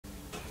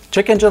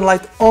check engine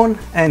light on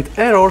and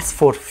errors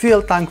for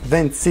fuel tank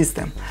vent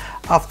system.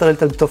 After a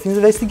little bit of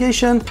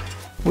investigation,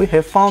 we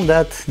have found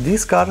that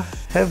this car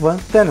have a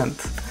tenant.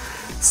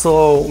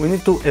 So we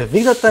need to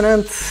evict the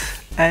tenant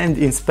and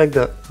inspect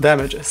the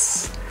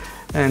damages.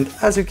 And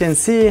as you can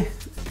see,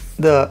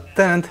 the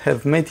tenant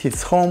have made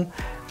his home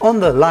on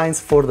the lines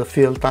for the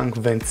fuel tank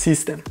vent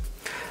system.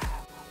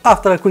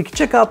 After a quick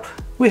checkup,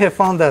 we have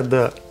found that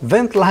the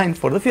vent line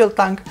for the fuel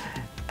tank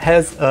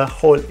has a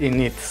hole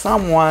in it.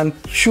 Someone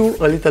chewed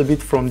a little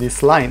bit from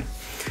this line.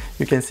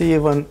 You can see,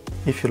 even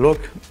if you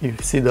look, you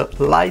see the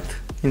light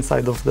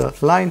inside of the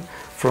line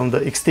from the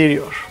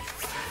exterior.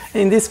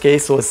 In this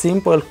case, it was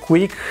simple,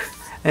 quick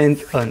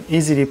and an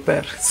easy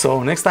repair.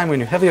 So next time when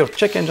you have your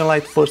check engine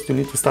light, first you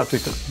need to start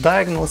with a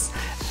diagnose,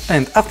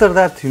 and after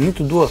that you need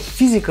to do a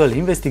physical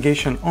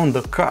investigation on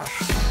the car.